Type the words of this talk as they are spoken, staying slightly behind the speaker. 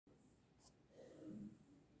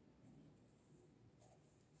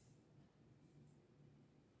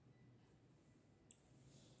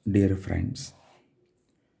Dear friends,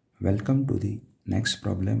 welcome to the next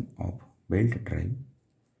problem of belt drive,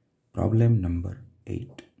 problem number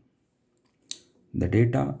 8. The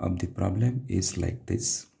data of the problem is like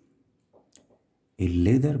this. A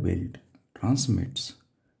leather belt transmits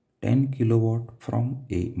 10 kilowatt from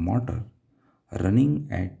a motor running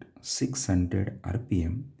at 600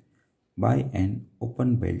 rpm by an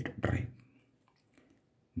open belt drive.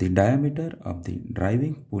 The diameter of the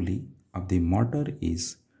driving pulley of the motor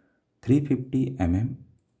is 350 mm.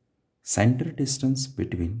 Center distance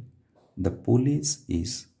between the pulleys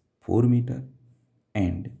is 4 meter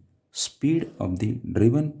and speed of the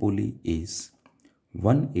driven pulley is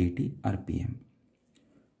 180 rpm.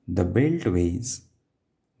 The belt weighs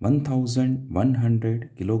 1100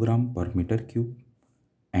 kg per meter cube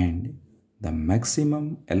and the maximum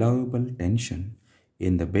allowable tension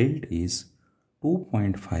in the belt is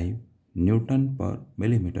 2.5 Newton per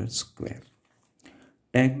millimeter square.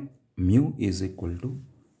 Take mu is equal to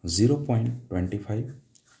 0.25.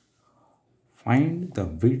 Find the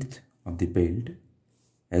width of the belt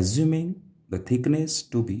assuming the thickness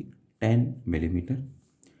to be 10 mm.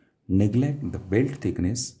 Neglect the belt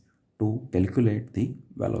thickness to calculate the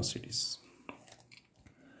velocities.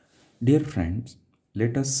 Dear friends,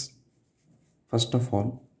 let us first of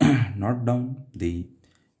all note down the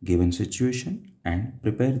given situation and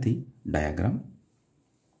prepare the diagram.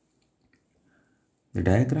 The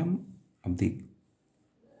diagram of the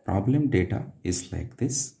problem data is like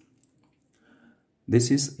this.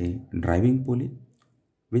 This is a driving pulley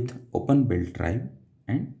with open belt drive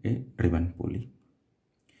and a driven pulley.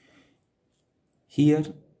 Here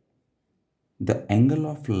the angle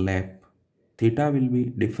of lap theta will be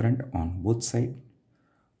different on both sides.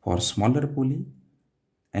 For smaller pulley,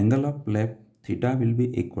 angle of lap theta will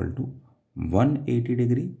be equal to 180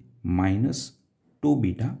 degree minus 2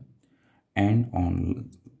 beta, and on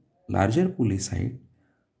larger pulley side,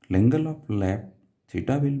 angle of lap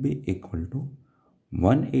theta will be equal to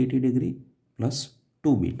 180 degree plus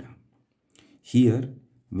 2 beta. Here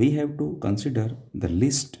we have to consider the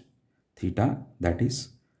least theta, that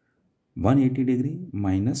is 180 degree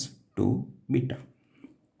minus 2 beta.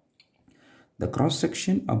 The cross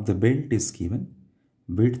section of the belt is given.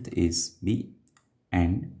 Width is B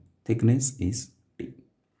and thickness is T.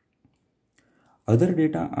 Other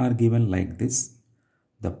data are given like this.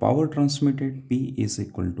 The power transmitted P is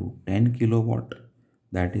equal to 10 kilowatt,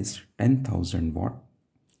 that is 10,000 watt.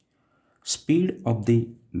 Speed of the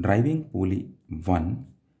driving pulley 1,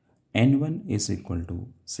 N1 is equal to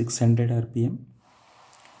 600 rpm.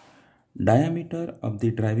 Diameter of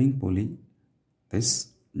the driving pulley,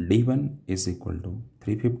 this D1 is equal to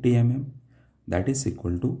 350 mm, that is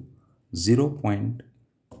equal to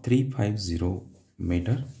 0.350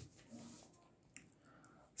 meter.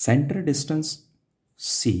 Center distance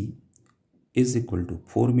C is equal to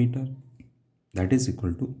 4 meter, that is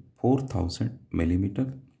equal to 4000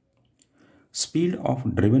 millimeter. Speed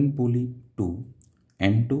of driven pulley 2,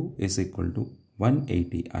 N2 is equal to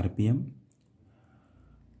 180 rpm.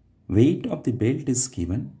 Weight of the belt is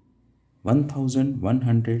given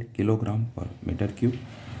 1100 kg per meter cube.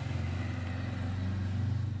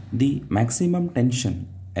 The maximum tension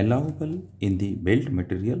allowable in the belt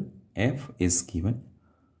material F is given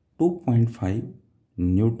 2.5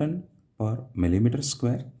 Newton per millimeter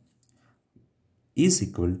square is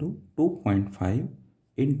equal to 2.5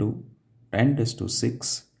 into 10 raised to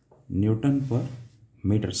 6 Newton per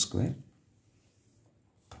meter square.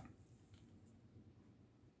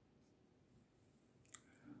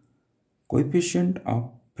 Coefficient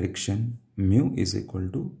of friction mu is equal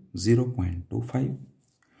to 0.25.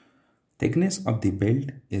 Thickness of the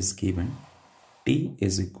belt is given. T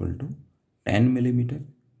is equal to 10 mm,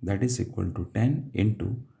 that is equal to 10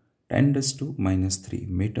 into 10 raised to minus 3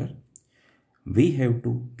 meter. We have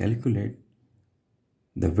to calculate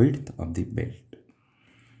the width of the belt.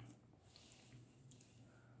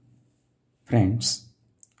 Friends,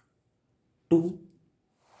 to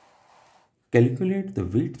calculate the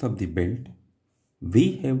width of the belt,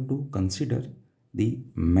 we have to consider the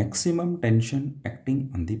maximum tension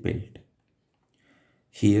acting on the belt.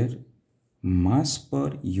 Here, mass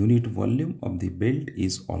per unit volume of the belt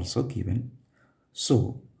is also given.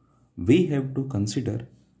 So, we have to consider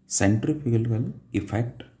centrifugal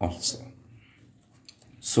effect also.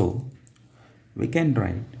 So, we can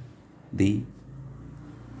write the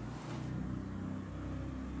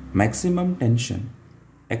maximum tension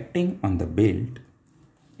acting on the belt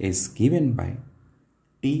is given by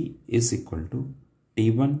T is equal to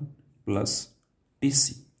T1 plus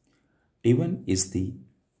Tc. T1 is the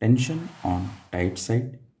tension on tight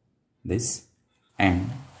side, this,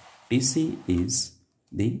 and Tc is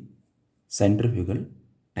the centrifugal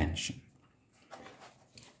tension.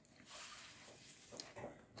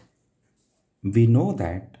 We know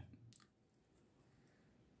that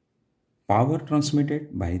power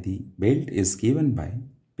transmitted by the belt is given by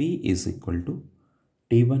P is equal to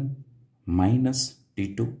T1 minus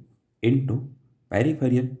T2 into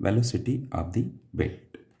peripheral velocity of the belt.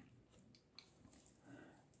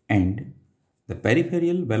 And the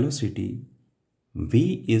peripheral velocity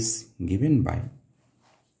V is given by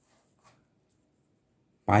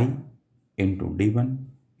pi into D1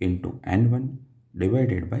 into N1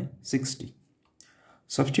 divided by 60.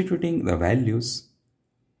 Substituting the values,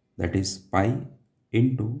 that is pi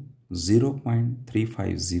into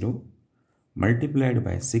 0.350 multiplied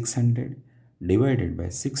by 600 divided by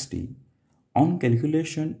 60. On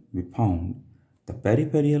calculation, we found the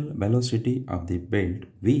peripheral velocity of the belt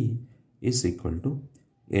V is equal to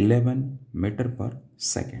 11 meter per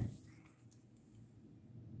second.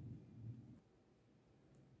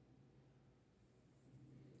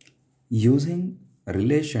 Using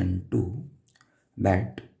relation 2,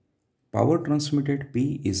 that power transmitted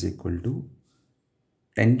P is equal to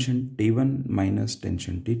tension T1 minus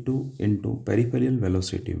tension T2 into peripheral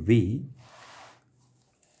velocity V,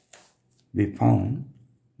 we found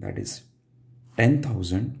that is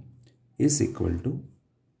 10,000 is equal to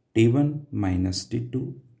T1 minus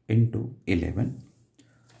T2 into 11.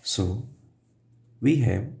 So we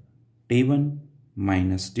have T1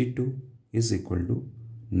 minus T2 is equal to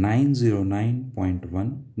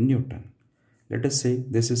 909.1 Newton. Let us say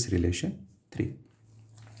this is relation 3.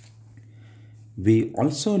 We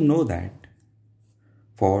also know that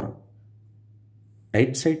for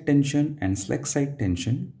tight side tension and slack side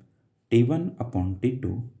tension, T1 upon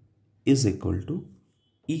T2 is equal to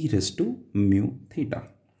e raised to mu theta,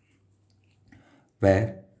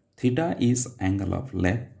 where theta is angle of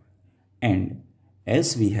lap, and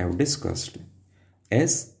as we have discussed,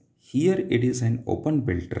 as here it is an open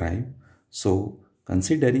belt drive, so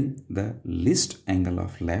considering the least angle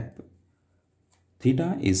of lap,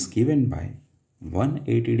 theta is given by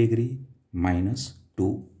 180 degree minus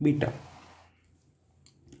 2 beta,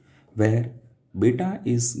 where beta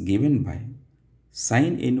is given by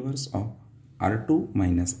sine inverse of R2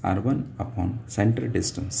 minus R1 upon center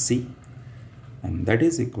distance C, and that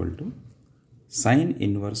is equal to sine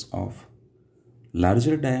inverse of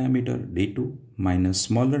larger diameter D2 minus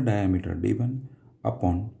smaller diameter D1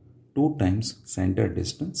 upon 2 times center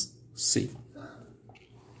distance C.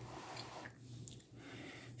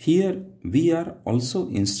 Here we are also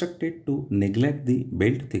instructed to neglect the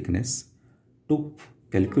belt thickness to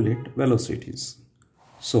calculate velocities.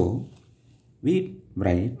 So we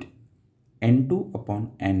write N2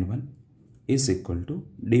 upon N1 is equal to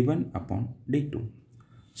D1 upon D2.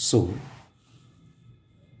 So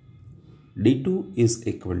D2 is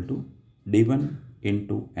equal to D1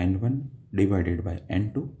 into N1 divided by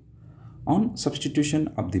N2. On substitution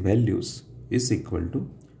of the values is equal to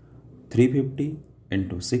 350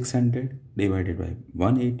 into 600 divided by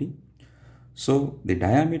 180. So the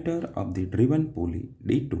diameter of the driven pulley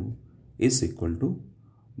D2 is equal to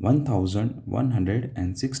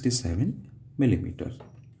 1167 millimeters.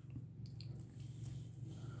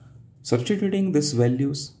 Substituting these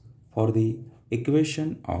values for the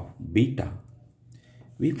equation of beta,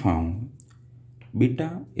 we found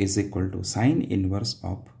beta is equal to sine inverse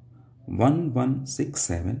of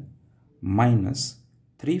 1167 minus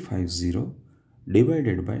 350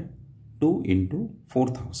 divided by 2 into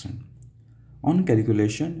 4000. On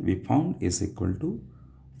calculation, we found is equal to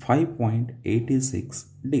 5.86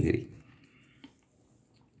 degree.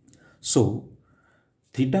 So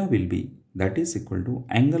theta will be, that is equal to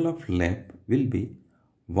angle of lap will be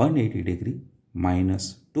 180 degree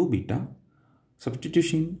minus 2 beta.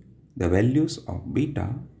 Substituting the values of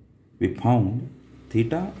beta, we found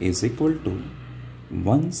theta is equal to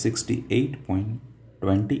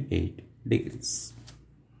 168.28 degrees.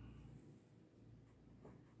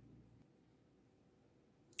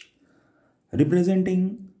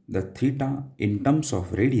 Representing the theta in terms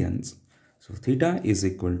of radians, so theta is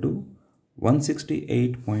equal to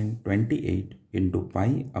 168.28 into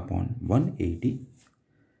pi upon 180.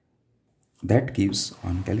 That gives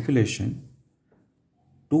on calculation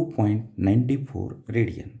 2.94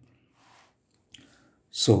 radian.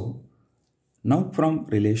 So now from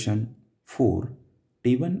relation 4,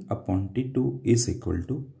 T1 upon T2 is equal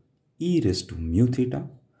to e raised to mu theta.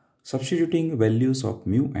 Substituting values of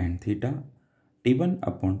mu and theta, T1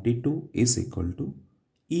 upon T2 is equal to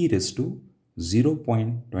e raised to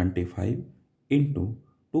 0.25 into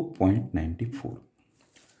 2.94.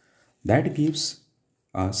 That gives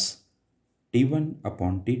us T1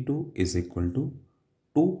 upon T2 is equal to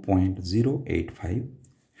 2.085.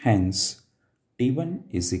 Hence, T1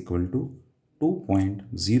 is equal to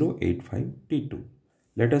 2.085 T2.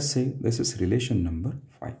 Let us say this is relation number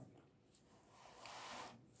 5.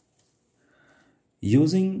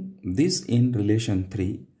 Using this in relation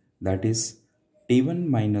 3, that is T1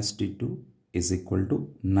 minus T2 is equal to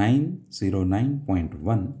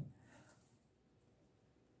 909.1.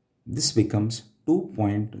 This becomes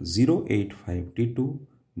 2.085 T2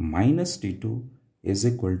 minus T2 is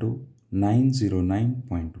equal to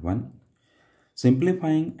 909.1.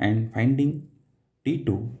 Simplifying and finding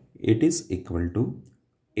T2, it is equal to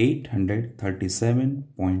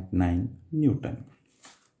 837.9 Newton.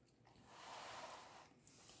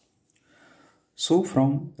 So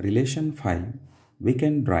from relation 5, we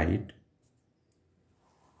can write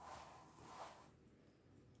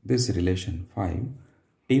this relation 5,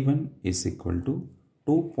 T1 is equal to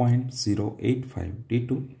 2.085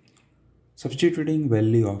 T2. Substituting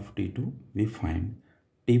value of T2, we find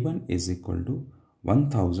T1 is equal to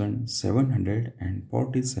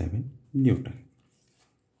 1747 Newton.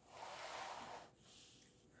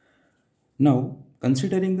 Now,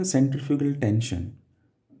 considering the centrifugal tension,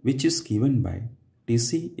 which is given by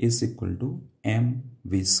Tc is equal to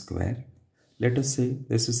mv square. Let us say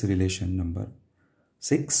this is relation number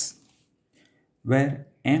 6, where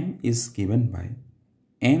m is given by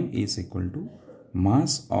m is equal to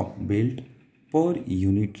mass of belt per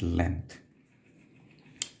unit length.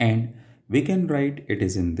 And we can write it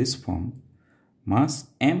is in this form: mass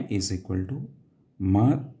m is equal to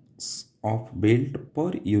mass of belt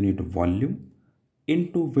per unit volume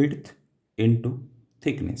into width into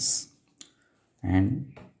thickness.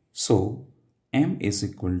 And so m is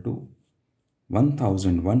equal to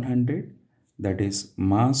 1100, that is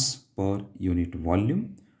mass per unit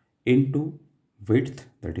volume, into width,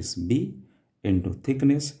 that is b, into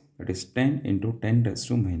thickness, that is 10 into 10 raised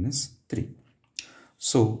to minus 3.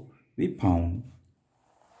 So we found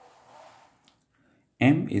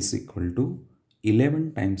m is equal to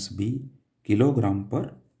 11 times b kilogram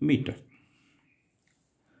per meter.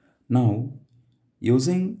 Now,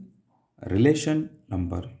 using relation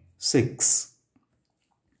number 6,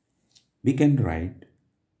 we can write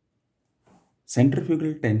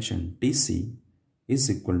centrifugal tension Tc is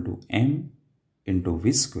equal to m into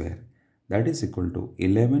v square, that is equal to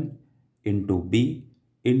 11 into b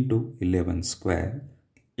into 11 square.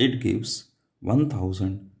 It gives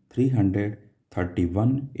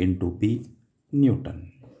 1331 into b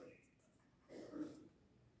Newton.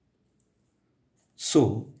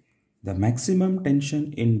 So, the maximum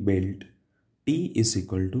tension in belt T is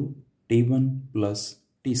equal to T1 plus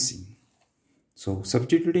Tc. So,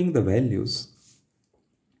 substituting the values,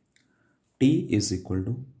 T is equal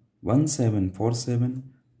to 1747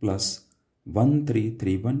 plus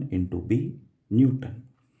 1331 into B Newton.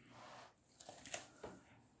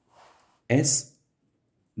 As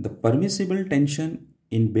the permissible tension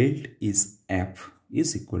in belt is F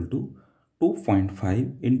is equal to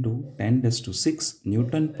 2.5 into 10 raised to 6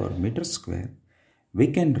 Newton per meter square, we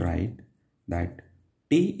can write that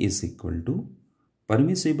T is equal to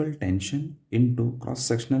permissible tension into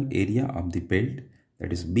cross-sectional area of the belt,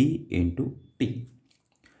 that is B into T.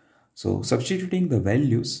 So substituting the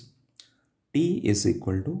values, T is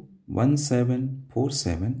equal to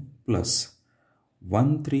 1747 plus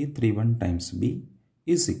 1331 times B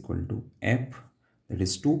is equal to F, that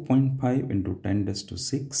is 2.5 into 10 raised to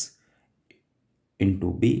 6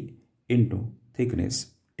 into B into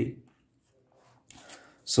thickness T.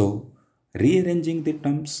 So rearranging the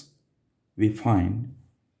terms, we find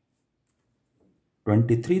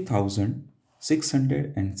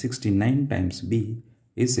 23,669 times B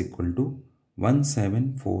is equal to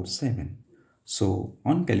 1747. So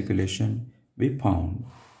on calculation, we found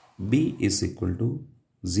B is equal to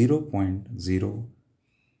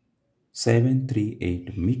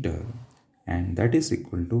 0.0738 meter, and that is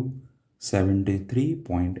equal to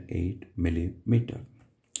 73.8 millimeter.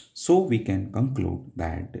 So we can conclude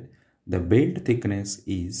that the belt thickness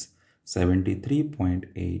is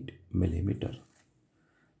 73.8 millimeter.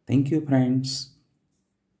 Thank you, friends.